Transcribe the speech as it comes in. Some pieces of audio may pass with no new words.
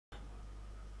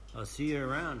I'll see you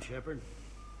around, Shepard.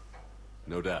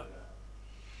 No doubt.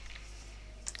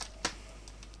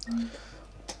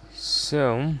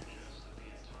 So...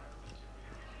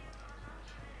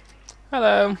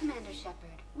 Hello. Commander Shepard,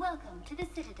 welcome to the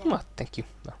Citadel. Oh, thank you.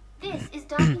 Oh. This is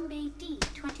Docking Bay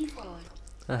D-24.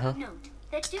 Uh-huh. Note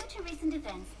that due to recent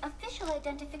events, official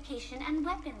identification and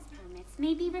weapons permits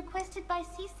may be requested by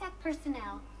CSAC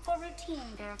personnel for routine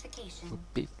verification.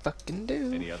 Be fucking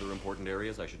do. Any other important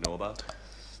areas I should know about?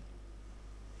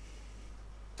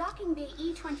 Docking Bay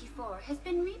E-24 has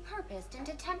been repurposed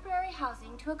into temporary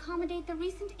housing to accommodate the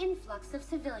recent influx of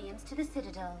civilians to the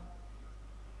Citadel.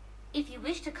 If you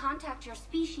wish to contact your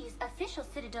species' official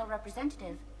Citadel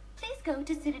representative, please go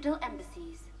to Citadel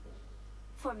embassies.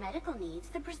 For medical needs,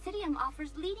 the Presidium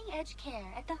offers leading-edge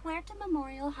care at the Huerta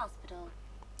Memorial Hospital.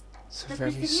 It's a The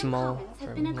very Presidium small, Commons have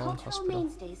very been a long cultural hospital.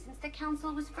 mainstay since the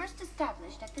Council was first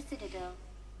established at the Citadel.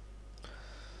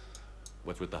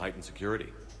 What's with the heightened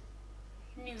security?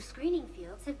 New screening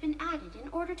fields have been added in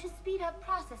order to speed up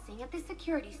processing at the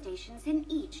security stations in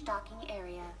each docking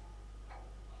area.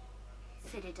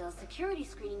 Citadel security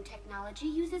screening technology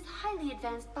uses highly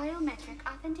advanced biometric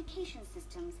authentication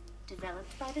systems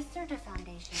developed by the CERTA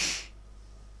Foundation.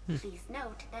 Please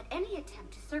note that any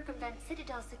attempt to circumvent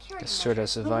Citadel security The CERTA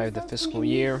measures will survived the result in fiscal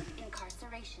year. immediate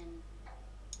incarceration.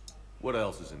 What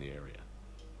else is in the area?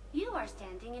 You are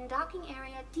standing in docking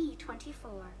area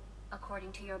D-24.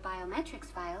 According to your biometrics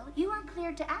file, you are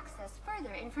cleared to access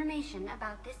further information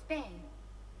about this bay.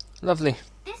 Lovely.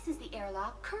 This is the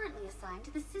airlock currently assigned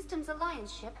to the Systems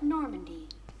Alliance ship Normandy.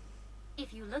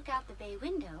 If you look out the bay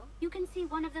window, you can see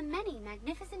one of the many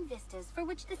magnificent vistas for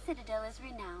which the Citadel is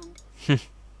renowned.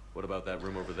 What about that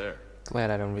room over there? Glad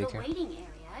I don't really The care. waiting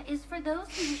area is for those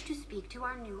who wish to speak to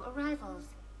our new arrivals.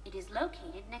 It is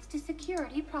located next to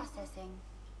security processing.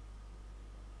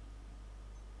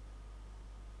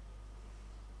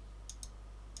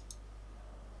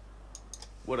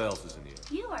 What else is in the area?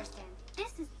 You are standing.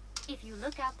 This is. If you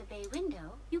look out the bay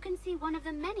window, you can see one of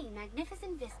the many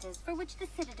magnificent vistas for which the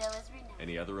Citadel is renowned.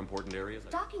 Any other important areas?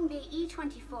 Docking Bay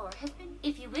E-24 has been.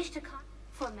 If you wish to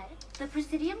for medic, the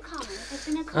Presidium Commons has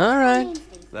been a All right.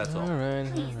 mainstay. That's all. Alright.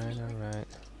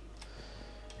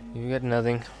 You got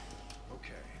nothing.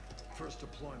 Okay. First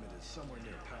deployment is somewhere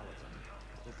near Paladin.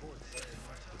 Reports say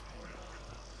much deployment.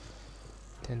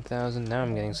 10,000. Now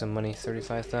I'm getting some money.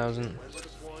 35,000. When we're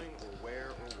deploying, or where,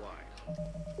 or why.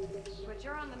 But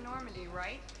you're on the Normandy,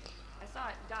 right? I saw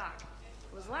it dock.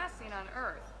 It was last seen on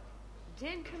Earth.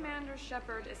 Did Commander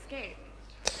Shepard escape?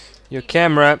 Your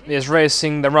camera is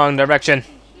racing the wrong direction,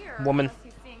 Here, woman. unless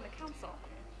he's seeing the council.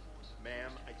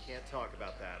 Ma'am, I can't talk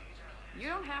about that. You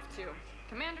don't have to.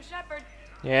 Commander Shepard.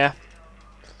 Yeah.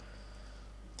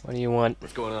 What do you want?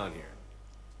 What's going on here?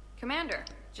 Commander,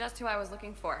 just who I was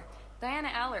looking for. Diana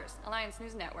Allers, Alliance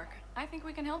News Network. I think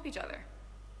we can help each other.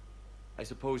 I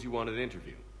suppose you want an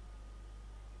interview.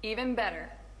 Even better.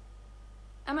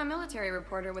 I'm a military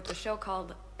reporter with the show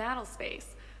called Battle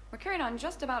Space. We're carried on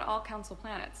just about all Council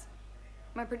planets.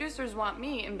 My producers want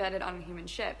me embedded on a human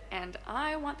ship, and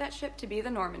I want that ship to be the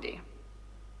Normandy.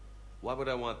 Why would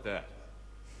I want that?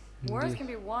 Wars can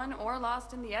be won or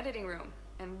lost in the editing room,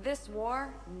 and this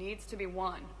war needs to be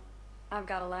won. I've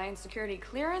got Alliance security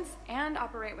clearance and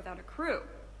operate without a crew.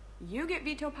 You get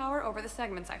veto power over the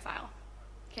segments I file.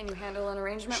 Can you handle an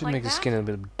arrangement Should like make that? his skin a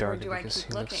bit darker do I because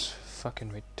keep he looks looking? fucking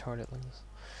retarded like this.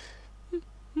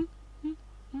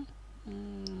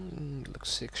 Looks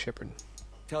sick, Shepard.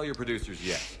 Tell your producers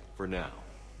yes, for now.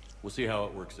 We'll see how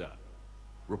it works out.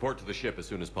 Report to the ship as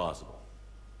soon as possible.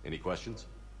 Any questions?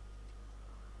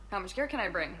 How much gear can I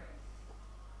bring?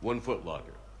 1 foot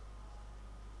locker.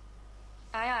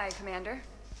 Aye, aye, Commander.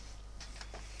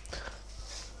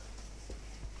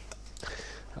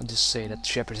 I'll just say that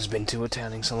Shepard has been to a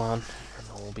tanning salon, and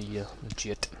I'll be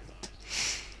legit.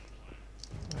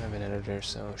 I have an editor,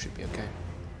 so it should be okay.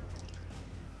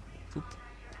 Oop.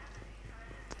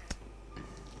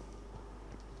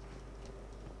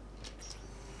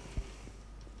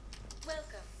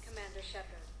 Welcome, Commander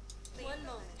Shepard. One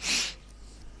moment.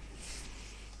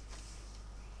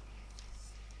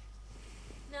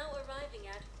 Now arriving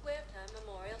at Huerta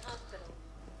Memorial Hospital.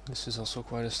 This is also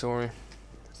quite a story.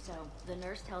 So, the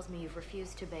nurse tells me you've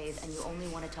refused to bathe and you only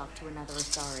want to talk to another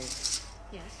Asari.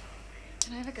 Yes.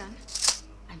 Can I have a gun?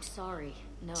 I'm sorry,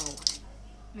 no.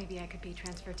 Maybe I could be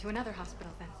transferred to another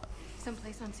hospital then.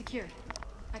 Someplace unsecured.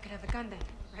 I could have a gun then,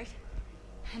 right?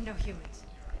 And no humans.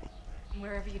 And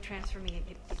wherever you transfer me,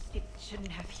 it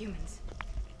shouldn't have humans.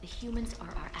 The humans are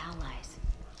our allies.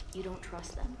 You don't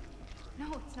trust them? No,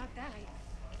 it's not that.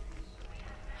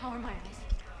 How are my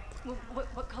eyes?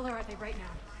 What color are they right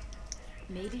now?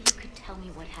 Maybe you could tell me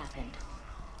what happened.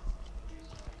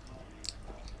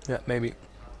 Yeah, maybe.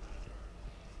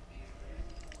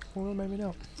 Or maybe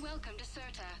not. Welcome to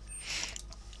Serta.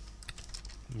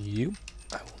 You,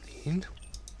 I will need.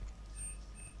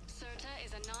 Serta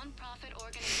is a non-profit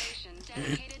organization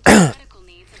dedicated to the medical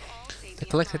needs of all sapient The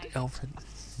collected life. elephant.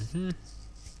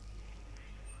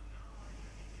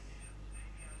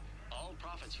 All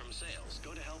profits from sales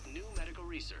go to help new medical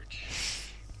research.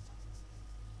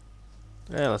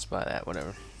 Yeah, let's buy that,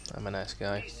 whatever. I'm a nice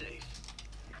guy. Be safe.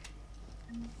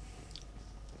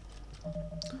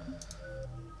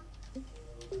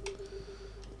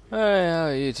 Hey, how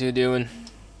are you two doing?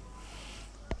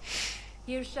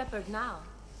 Here's Shepard now.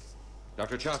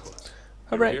 Dr. Chakwas.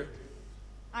 Alright. Here?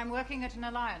 I'm working at an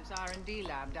Alliance R&D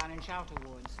lab down in Shelter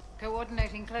Wards,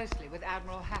 coordinating closely with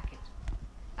Admiral Hackett.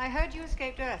 I heard you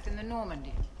escaped Earth in the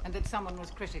Normandy, and that someone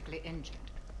was critically injured.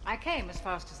 I came as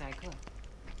fast as I could.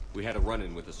 We had a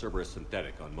run-in with the Cerberus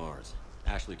synthetic on Mars.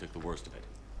 Ashley took the worst of it.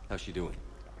 How's she doing?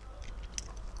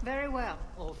 Very well,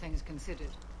 all things considered.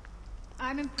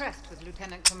 I'm impressed with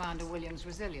Lieutenant Commander Williams'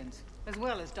 resilience, as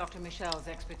well as Dr. Michel's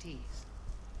expertise.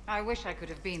 I wish I could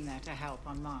have been there to help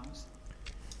on Mars.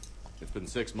 It's been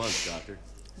 6 months, Doctor.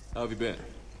 How have you been?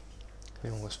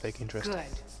 Anyone was fake interest. Good.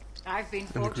 I've been In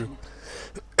the group.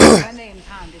 fortunate. When they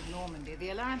impounded Normandy, the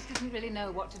Alliance didn't really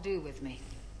know what to do with me.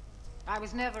 I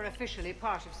was never officially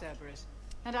part of Cerberus,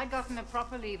 and I'd gotten a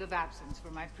proper leave of absence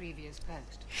from my previous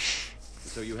post.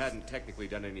 So you hadn't technically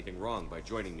done anything wrong by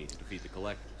joining me to defeat the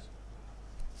Collectors?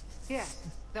 Yes,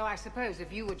 though I suppose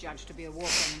if you were judged to be a war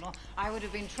criminal, I would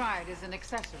have been tried as an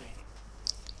accessory.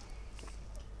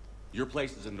 Your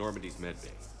place is in Normandy's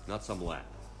medbay, not some lab.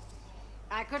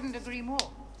 I couldn't agree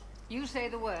more. You say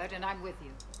the word, and I'm with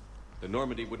you. The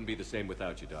Normandy wouldn't be the same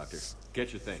without you, Doctor.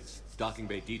 Get your things. Docking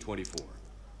bay D-24.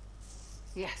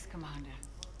 Yes, Commander.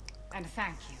 And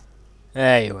thank you.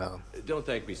 Hey, you're welcome. Don't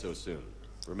thank me so soon.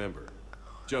 Remember,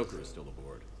 Joker is still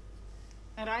aboard.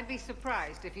 And I'd be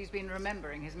surprised if he's been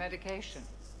remembering his medication.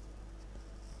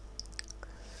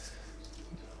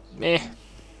 Meh.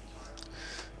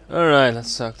 Alright,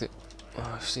 let's talk to...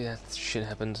 Oh, see, that shit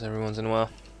happens every once in a while.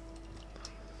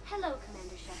 Hello,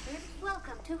 Commander Shepard.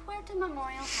 Welcome to Huerta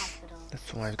Memorial Hospital.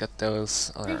 That's why I've got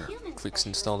those The other human quicks specialist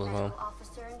installed as medical well.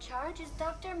 officer in charge is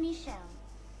Dr. Michel.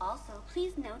 Also,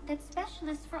 please note that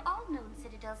specialists for all known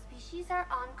Citadel species are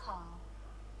on call.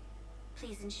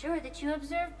 Please ensure that you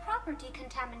observe proper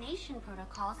decontamination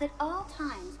protocols at all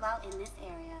times while in this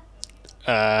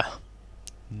area.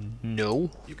 No.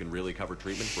 You can really cover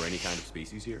treatment for any kind of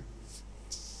species here?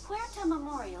 Huerta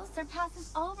Memorial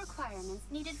surpasses all requirements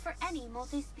needed for any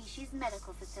multi-species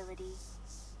medical facility.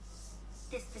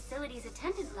 This facility's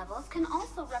attendant levels can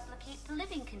also replicate the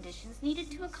living conditions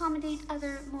needed to accommodate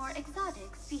other, more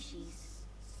exotic species.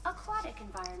 Aquatic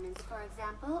environments, for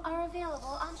example, are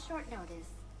available on short notice.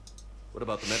 What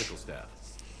about the medical staff?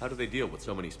 How do they deal with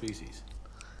so many species?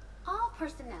 All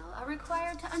personnel are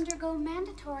required to undergo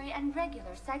mandatory and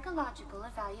regular psychological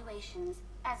evaluations,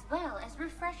 as well as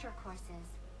refresher courses.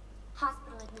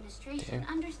 Hospital administration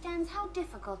understands how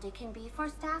difficult it can be for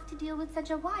staff to deal with such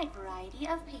a wide variety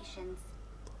of patients.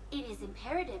 It is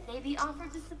imperative they be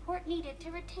offered the support needed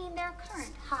to retain their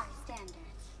current high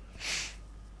standards.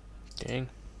 Dang.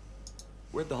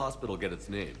 Where'd the hospital get its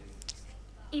name?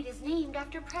 It is named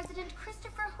after President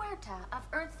Christopher Huerta of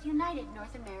Earth's United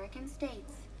North American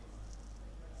States.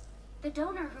 The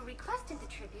donor who requested the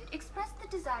tribute expressed the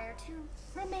desire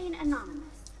to remain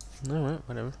anonymous. Alright,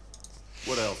 whatever.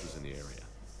 What else is in the area?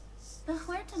 The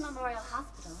Huerta Memorial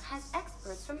Hospital has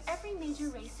experts from every major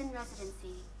race in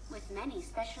residency, with many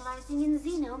specializing in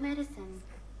xenomedicine.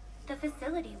 The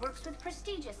facility works with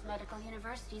prestigious medical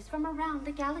universities from around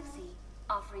the galaxy,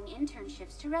 offering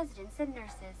internships to residents and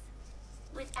nurses.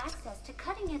 With access to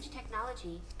cutting-edge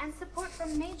technology and support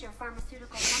from major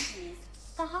pharmaceutical companies,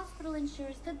 the hospital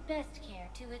ensures the best care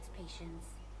to its patients.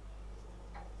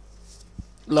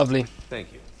 Lovely.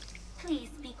 Thank you. Please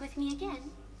speak with me again.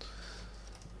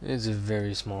 It's a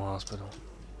very small hospital.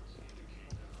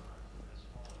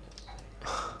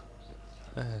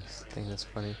 I think that's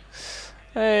funny.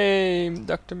 Hey,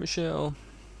 Dr. Michel.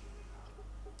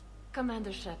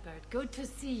 Commander Shepard, good to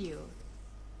see you.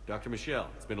 Dr. Michel,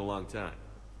 it's been a long time.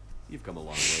 You've come a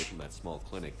long way from that small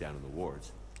clinic down in the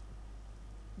wards.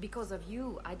 Because of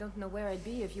you, I don't know where I'd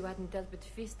be if you hadn't dealt with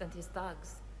Fist and his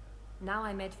thugs. Now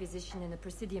I'm head physician in a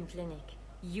Presidium clinic.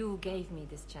 You gave me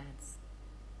this chance.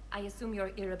 I assume you're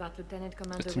here about Lieutenant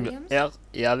Commander Williams?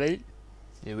 Yeah, oui,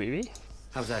 oui.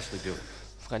 How's Ashley doing?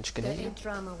 French The Canadian. head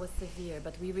trauma was severe,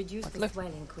 but we reduced the left?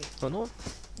 swelling quick. Oh no.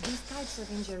 These types of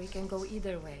injury can go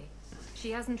either way.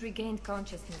 She hasn't regained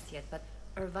consciousness yet, but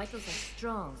Her vitals are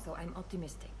strong, so I'm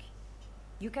optimistic.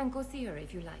 You can go see her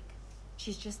if you like.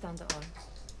 She's just down the hall.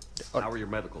 How are your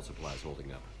medical supplies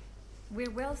holding up? We're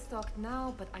well stocked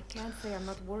now, but I can't say I'm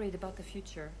not worried about the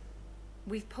future.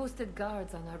 We've posted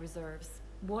guards on our reserves.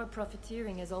 War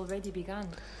profiteering has already begun.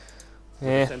 For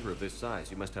a center of this size,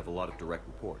 you must have a lot of direct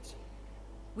reports.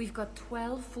 We've got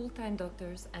 12 full-time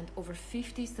doctors and over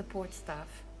 50 support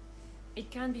staff.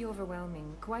 It can be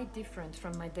overwhelming, quite different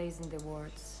from my days in the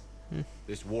wards.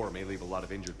 This war may leave a lot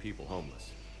of injured people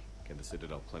homeless. Can the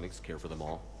Citadel clinics care for them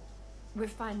all? We're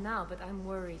fine now, but I'm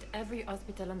worried. Every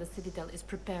hospital on the Citadel is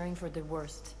preparing for the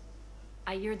worst.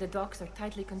 I hear the docks are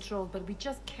tightly controlled, but we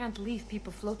just can't leave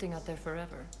people floating out there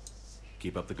forever.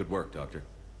 Keep up the good work, Doctor.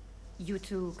 You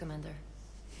too, Commander.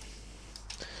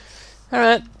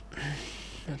 Alright.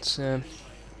 Let's walk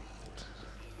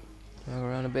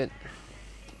around a bit.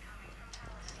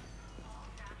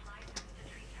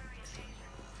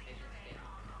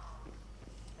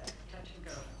 Touch and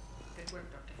go. Good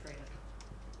work, Dr. Freya.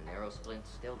 Narrow splint's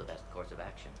still the best course of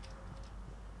action.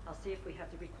 I'll see if we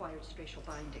have the required spatial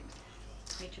bindings.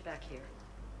 Meet you back here.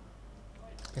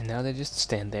 And now they just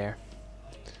stand there.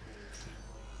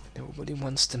 Nobody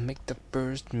wants to make the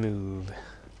first move.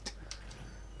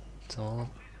 It's all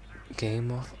a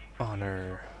game of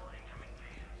honor.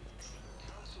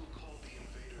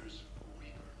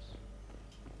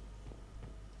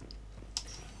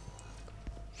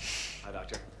 Hi,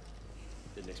 Doctor.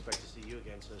 Didn't expect to see you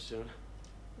again so soon.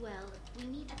 Well, we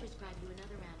need to prescribe you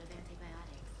another round of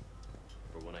antibiotics.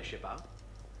 For when I ship out?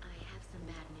 I have some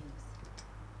bad news.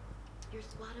 Your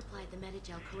squad applied the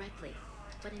Medigel correctly,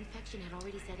 but infection had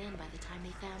already set in by the time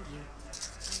they found you. I'm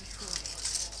sorry.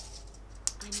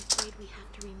 I'm afraid we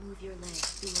have to remove your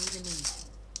legs below the knee.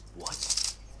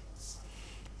 What?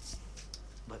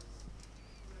 But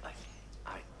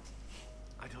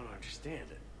I don't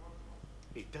understand it.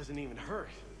 It doesn't even hurt.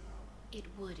 It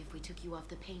would if we took you off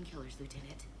the painkillers,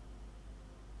 Lieutenant.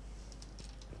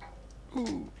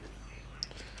 Ooh.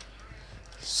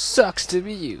 Sucks to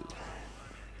be you.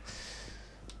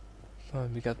 Well,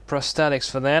 we got prosthetics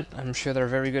for that. I'm sure they're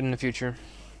very good in the future.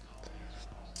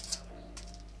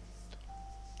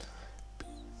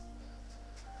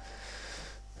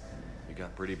 You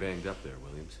got pretty banged up there,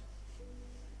 Williams.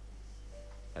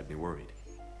 Had me worried.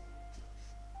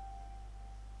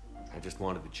 I just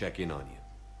wanted to check in on you.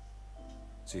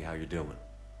 See how you're doing.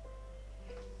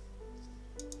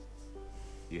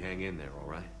 You hang in there, all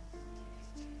right?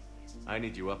 I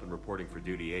need you up and reporting for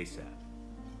duty ASAP.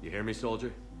 You hear me,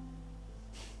 soldier?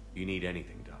 You need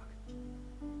anything, Doc.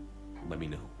 Let me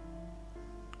know.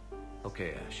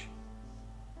 Okay, Ash.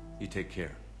 You take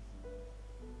care.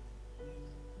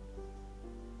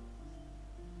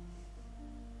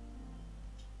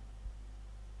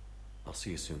 I'll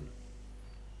see you soon.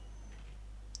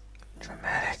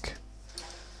 Dramatic.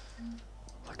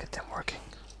 Look at them working.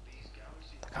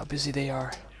 Look how busy they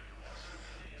are.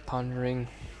 Pondering.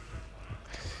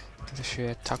 They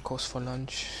share tacos for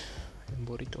lunch and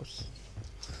burritos.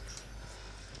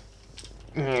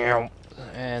 And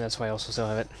that's why I also still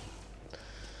have it.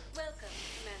 Welcome,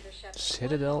 Commander Shepard.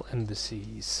 Citadel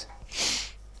embassies.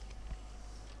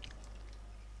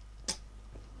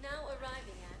 Now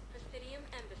arriving at Presidium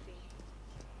Embassy.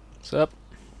 What's up?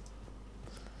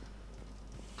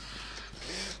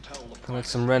 Collect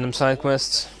some random side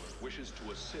quests.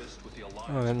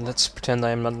 Oh, and let's pretend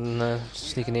I'm not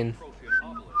sneaking in.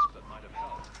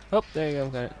 Oh, there you go,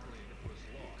 got it.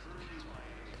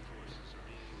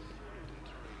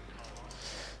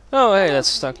 Oh, hey,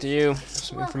 let's talk to you.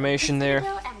 Some information there.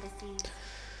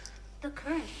 The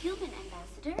current human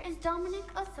ambassador is Dominic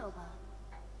Osoba.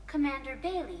 Commander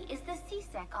Bailey is the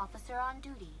CSEC officer on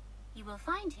duty. You will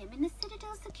find him in the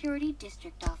Citadel Security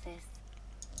District office.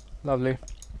 Lovely.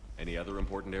 Any other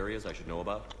important areas I should know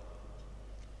about?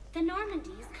 The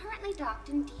Normandy is currently docked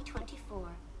in D-24,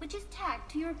 which is tagged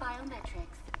to your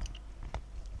biometrics.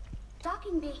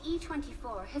 Docking Bay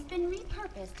E-24 has been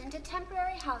repurposed into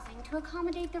temporary housing to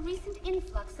accommodate the recent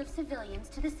influx of civilians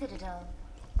to the Citadel.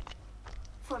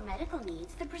 For medical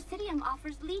needs, the Presidium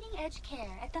offers leading-edge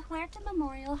care at the Huerta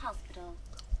Memorial Hospital.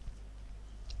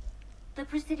 The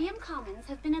Presidium Commons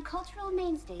have been a cultural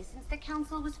mainstay since the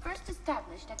Council was first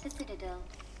established at the Citadel.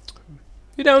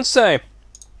 You don't say.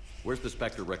 Where's the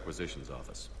Spectre Requisitions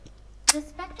office? The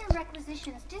Spectre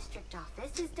Requisitions District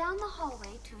office is down the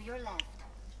hallway to your left.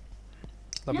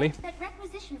 Lovely. Note that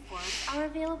requisition forms are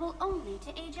available only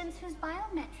to agents whose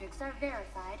biometrics are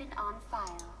verified and on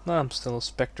file. No, I'm still a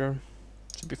Spectre.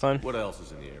 Should be fine. What else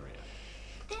is in the area?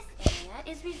 This area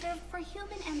is reserved for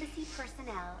human embassy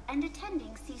personnel and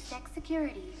attending CSEC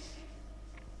security.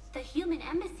 The human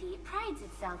embassy prides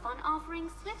itself on offering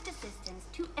swift assistance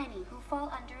to any who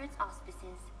fall under its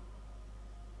auspices.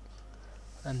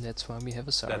 And that's why we have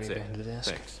a sorry behind the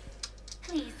desk. Thanks.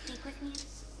 Please speak with me.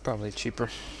 Probably cheaper.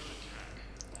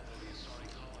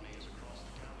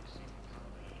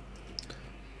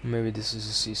 Maybe this is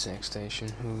a CSAC station.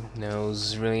 Who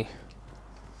knows, really?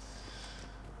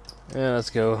 Yeah, let's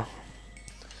go.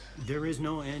 There is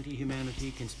no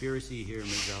anti-humanity conspiracy here,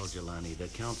 Ms. Al-Jalani. The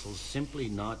Council's simply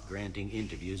not granting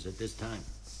interviews at this time.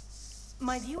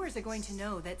 My viewers are going to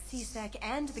know that CSAC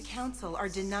and the Council are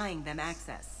denying them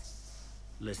access.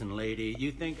 Listen, lady,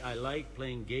 you think I like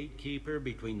playing gatekeeper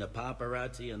between the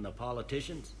paparazzi and the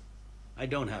politicians? I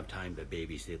don't have time to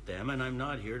babysit them, and I'm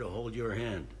not here to hold your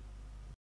hand.